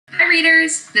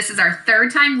readers. This is our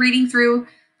third time reading through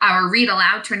our read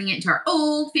aloud, turning it into our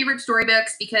old favorite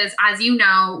storybooks because, as you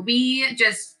know, we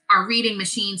just are reading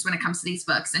machines when it comes to these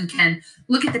books and can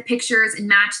look at the pictures and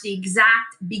match the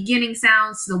exact beginning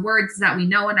sounds to the words that we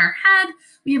know in our head.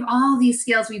 We have all these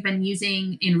skills we've been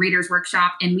using in Reader's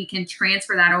Workshop, and we can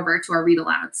transfer that over to our read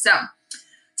aloud. So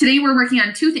today we're working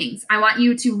on two things. I want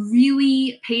you to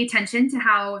really pay attention to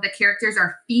how the characters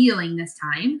are feeling this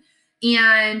time.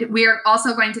 And we're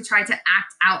also going to try to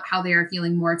act out how they are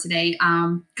feeling more today.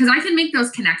 Because I can make those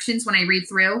connections when I read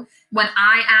through. When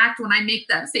I act, when I make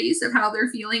that face of how they're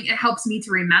feeling, it helps me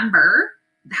to remember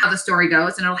how the story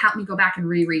goes, and it'll help me go back and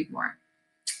reread more.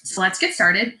 So let's get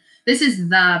started. This is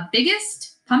The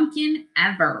Biggest Pumpkin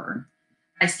Ever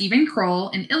by Stephen Kroll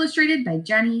and illustrated by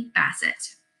Jenny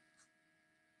Bassett.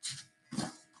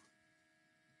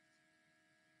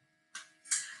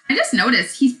 I just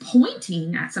noticed he's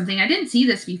pointing at something. I didn't see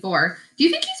this before. Do you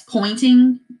think he's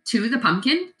pointing to the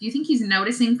pumpkin? Do you think he's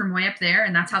noticing from way up there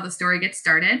and that's how the story gets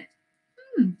started?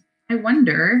 I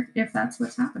wonder if that's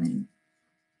what's happening.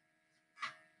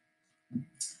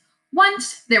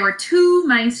 Once there were two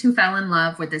mice who fell in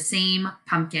love with the same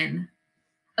pumpkin.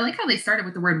 I like how they started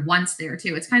with the word once there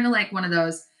too. It's kind of like one of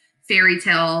those fairy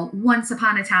tale once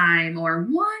upon a time or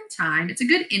one time. It's a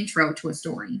good intro to a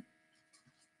story.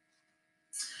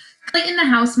 Clayton the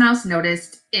house mouse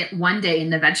noticed it one day in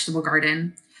the vegetable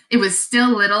garden. It was still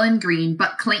little and green,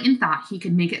 but Clayton thought he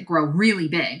could make it grow really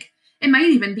big. It might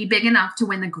even be big enough to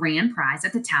win the grand prize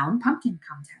at the town pumpkin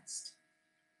contest.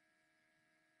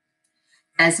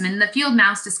 Desmond the field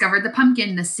mouse discovered the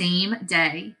pumpkin the same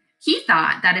day. He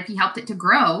thought that if he helped it to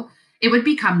grow, it would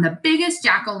become the biggest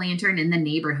jack-o'-lantern in the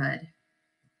neighborhood.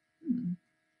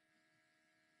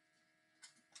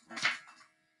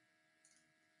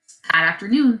 That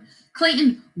afternoon,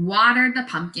 Clayton watered the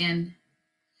pumpkin.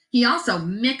 He also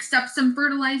mixed up some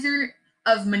fertilizer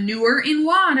of manure in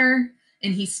water,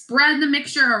 and he spread the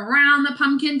mixture around the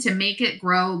pumpkin to make it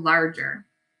grow larger.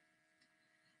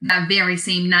 That very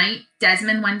same night,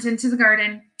 Desmond went into the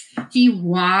garden. He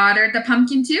watered the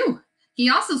pumpkin too. He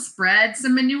also spread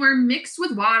some manure mixed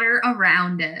with water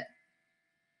around it.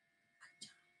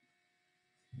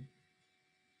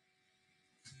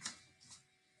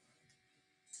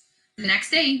 The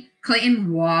next day,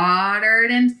 Clayton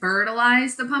watered and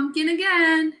fertilized the pumpkin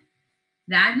again.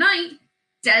 That night,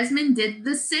 Desmond did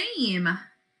the same,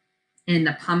 and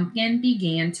the pumpkin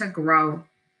began to grow.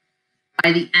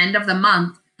 By the end of the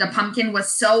month, the pumpkin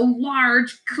was so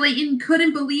large, Clayton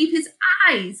couldn't believe his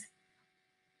eyes.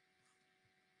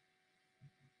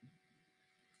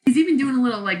 He's even doing a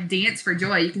little dance for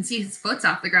joy. You can see his foot's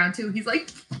off the ground too. He's like,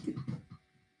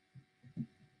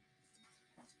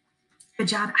 good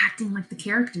job acting like the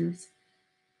characters.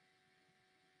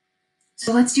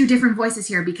 So let's do different voices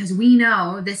here because we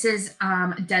know this is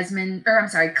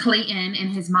Clayton and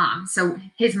his mom. So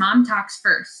his mom talks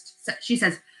first. So she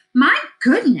says, "My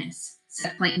goodness,"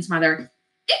 said Clayton's mother.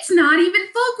 "It's not even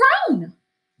full grown."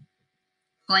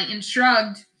 Clayton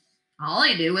shrugged. "All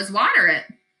I do is water it,"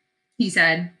 he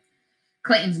said.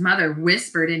 Clayton's mother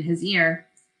whispered in his ear,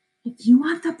 "If you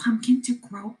want the pumpkin to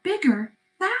grow bigger,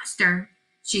 faster,"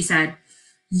 she said,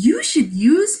 "you should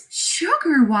use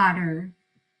sugar water."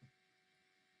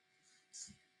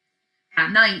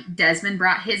 At night, Desmond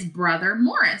brought his brother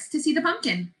Morris to see the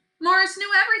pumpkin. Morris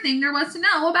knew everything there was to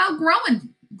know about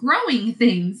growing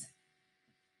things.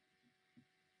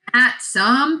 "That's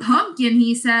some pumpkin,"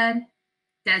 he said.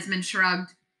 Desmond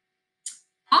shrugged.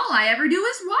 "All I ever do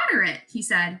is water it," he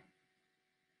said.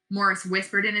 Morris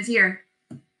whispered in his ear.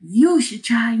 "You should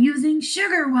try using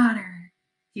sugar water,"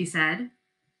 he said.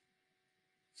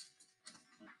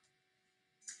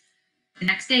 The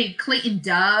next day, Clayton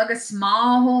dug a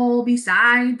small hole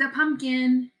beside the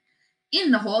pumpkin.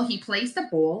 In the hole, he placed a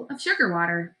bowl of sugar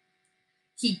water.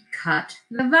 He cut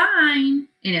the vine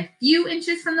in a few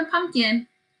inches from the pumpkin.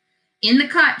 In the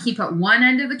cut, he put one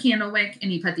end of the candle wick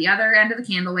and he put the other end of the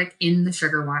candle wick in the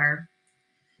sugar water.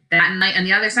 That night, on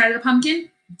the other side of the pumpkin,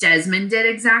 Desmond did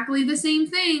exactly the same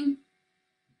thing.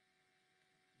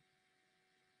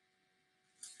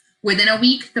 Within a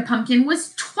week, the pumpkin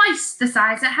was twice the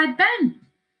size it had been.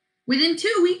 Within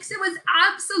 2 weeks, it was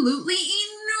absolutely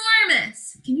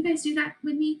enormous. Can you guys do that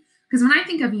with me? Because when I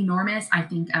think of enormous, I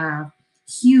think of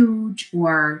huge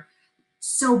or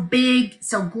so big,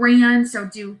 so grand.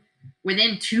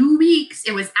 Within 2 weeks,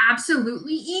 it was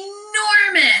absolutely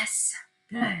enormous.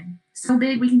 Good. So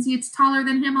big, we can see it's taller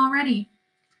than him already.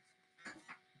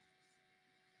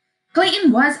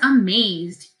 Clayton was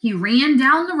amazed. He ran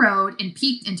down the road and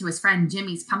peeked into his friend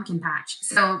Jimmy's pumpkin patch.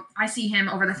 So I see him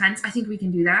over the fence. I think we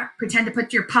can do that. Pretend to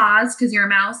put your paws, because you're a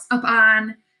mouse, up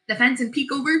on the fence and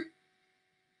peek over.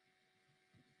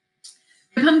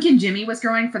 The pumpkin Jimmy was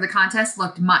growing for the contest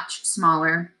looked much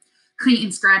smaller.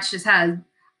 Clayton scratched his head.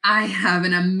 I have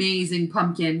an amazing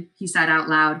pumpkin, he said out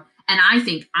loud, and I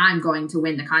think I'm going to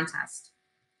win the contest.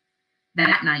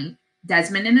 That night,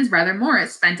 Desmond and his brother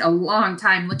Morris spent a long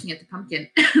time looking at the pumpkin.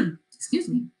 Excuse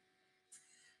me.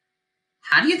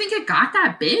 How do you think it got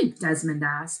that big? Desmond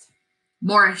asked.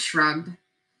 Morris shrugged.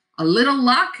 A little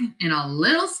luck and a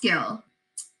little skill.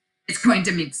 It's going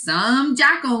to make some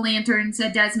jack-o'-lantern,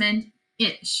 said Desmond.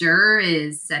 It sure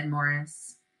is, said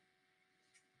Morris.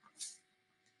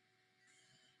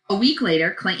 A week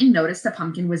later, Clayton noticed the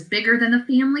pumpkin was bigger than the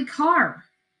family car.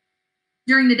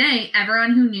 During the day,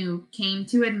 everyone who knew came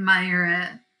to admire it.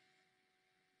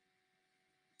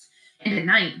 And at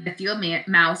night, the field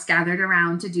mouse gathered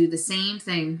around to do the same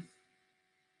thing.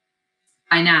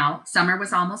 By now, summer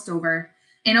was almost over.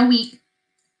 In a week,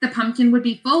 the pumpkin would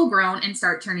be full grown and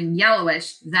start turning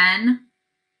yellowish, then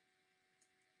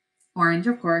orange,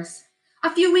 of course.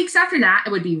 A few weeks after that, it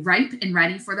would be ripe and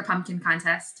ready for the pumpkin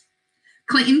contest.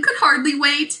 Clayton could hardly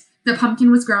wait. The pumpkin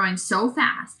was growing so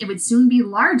fast, it would soon be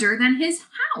larger than his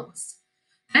house.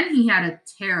 Then he had a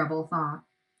terrible thought.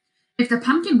 If the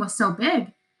pumpkin was so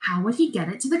big, how would he get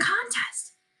it to the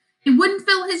contest? It wouldn't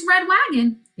fill his red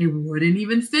wagon. It wouldn't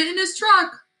even fit in his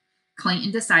truck.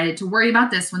 Clayton decided to worry about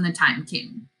this when the time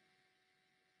came.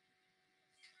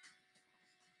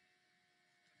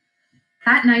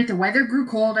 That night, the weather grew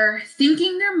colder.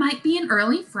 Thinking there might be an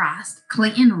early frost,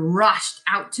 Clayton rushed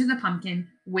out to the pumpkin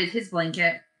with his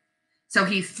blanket. So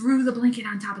he threw the blanket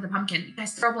on top of the pumpkin. You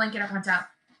guys throw a blanket up on top.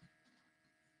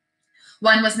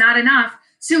 One was not enough.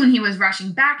 Soon he was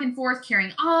rushing back and forth,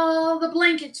 carrying all the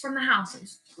blankets from the house. He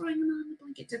was throwing them on the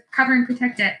blanket to cover and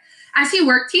protect it. As he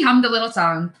worked, he hummed a little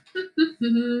song.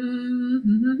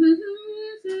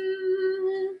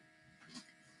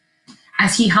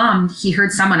 As he hummed, he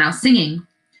heard someone else singing.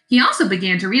 He also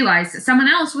began to realize that someone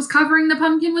else was covering the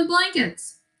pumpkin with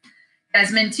blankets.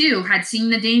 Desmond, too, had seen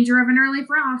the danger of an early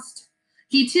frost.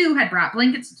 He, too, had brought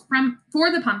blankets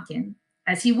for the pumpkin.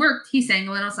 As he worked, he sang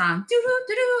a little song.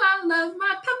 Do-do-do-do, I love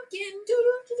my pumpkin.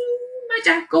 Do-do-do-do, my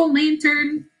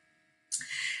jack-o'-lantern.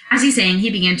 As he sang, he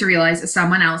began to realize that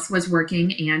someone else was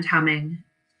working and humming.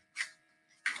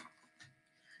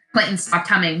 Clayton stopped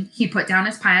humming. He put down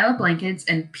his pile of blankets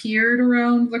and peered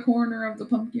around the corner of the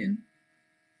pumpkin.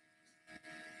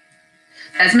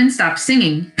 Desmond stopped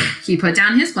singing. He put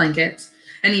down his blankets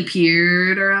and he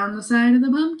peered around the side of the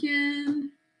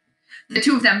pumpkin. The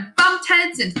two of them bumped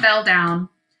heads and fell down.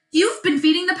 You've been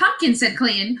feeding the pumpkin, said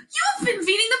Clayton. You've been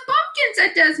feeding the pumpkin,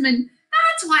 said Desmond.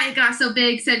 That's why it got so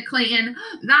big, said Clayton.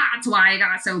 That's why it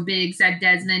got so big, said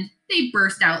Desmond. They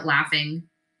burst out laughing.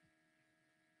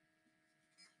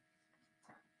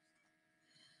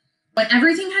 When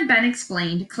everything had been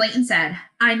explained, Clayton said,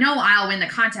 I know I'll win the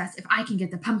contest if I can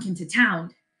get the pumpkin to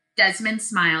town. Desmond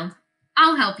smiled.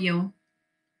 I'll help you.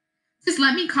 Just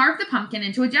let me carve the pumpkin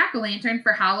into a jack-o'-lantern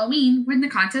for Halloween when the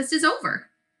contest is over.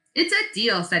 It's a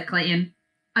deal, said Clayton.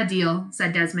 A deal,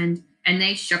 said Desmond, and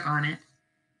they shook on it.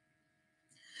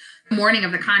 The morning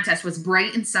of the contest was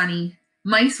bright and sunny.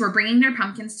 Mice were bringing their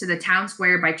pumpkins to the town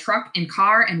square by truck and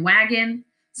car and wagon.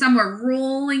 Some were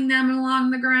rolling them along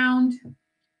the ground.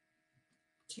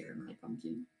 Carry my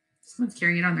pumpkin. Someone's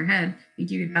carrying it on their head.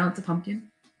 Think you could balance a pumpkin?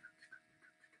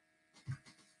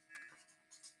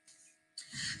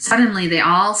 Suddenly, they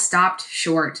all stopped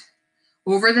short.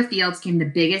 Over the fields came the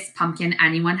biggest pumpkin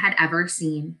anyone had ever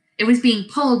seen. It was being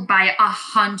pulled by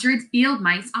 100 field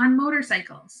mice on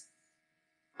motorcycles.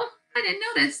 Oh, I didn't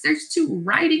notice. There's two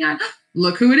riding on.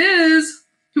 Look who it is.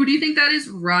 Who do you think that is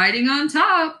riding on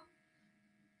top?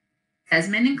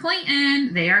 Desmond and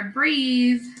Clayton. They are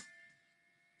brave.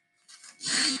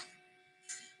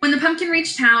 When the pumpkin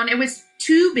reached town, it was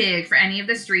too big for any of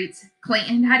the streets.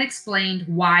 Clayton had explained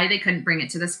why they couldn't bring it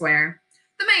to the square.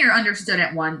 The mayor understood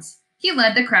at once. He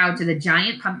led the crowd to the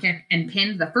giant pumpkin and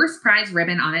pinned the first prize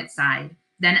ribbon on its side.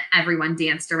 Then everyone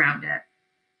danced around it.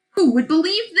 Who would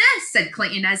believe this? Said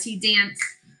Clayton as he danced.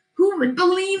 Who would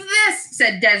believe this?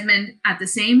 Said Desmond at the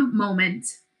same moment.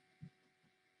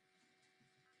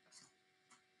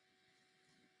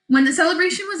 When the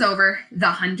celebration was over, the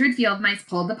 100 field mice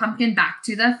pulled the pumpkin back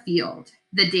to the field.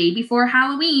 The day before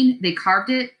Halloween, they carved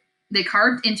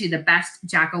into the best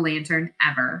jack-o'-lantern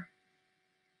ever.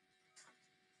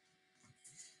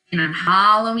 And on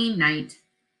Halloween night,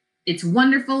 its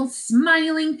wonderful,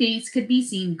 smiling face could be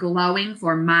seen glowing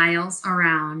for miles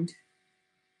around.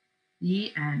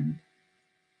 The end.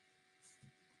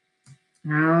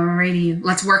 Alrighty,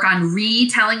 let's work on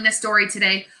retelling this story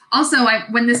today. Also,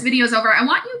 when this video is over, I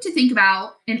want you to think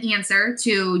about an answer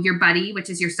to your buddy, which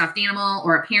is your stuffed animal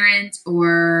or a parent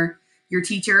or your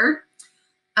teacher.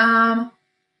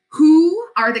 Who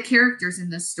are the characters in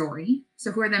this story?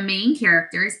 So who are the main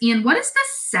characters? And what is the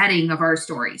setting of our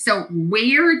story? So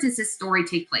where does this story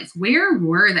take place? Where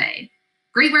were they?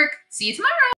 Great work. See you tomorrow.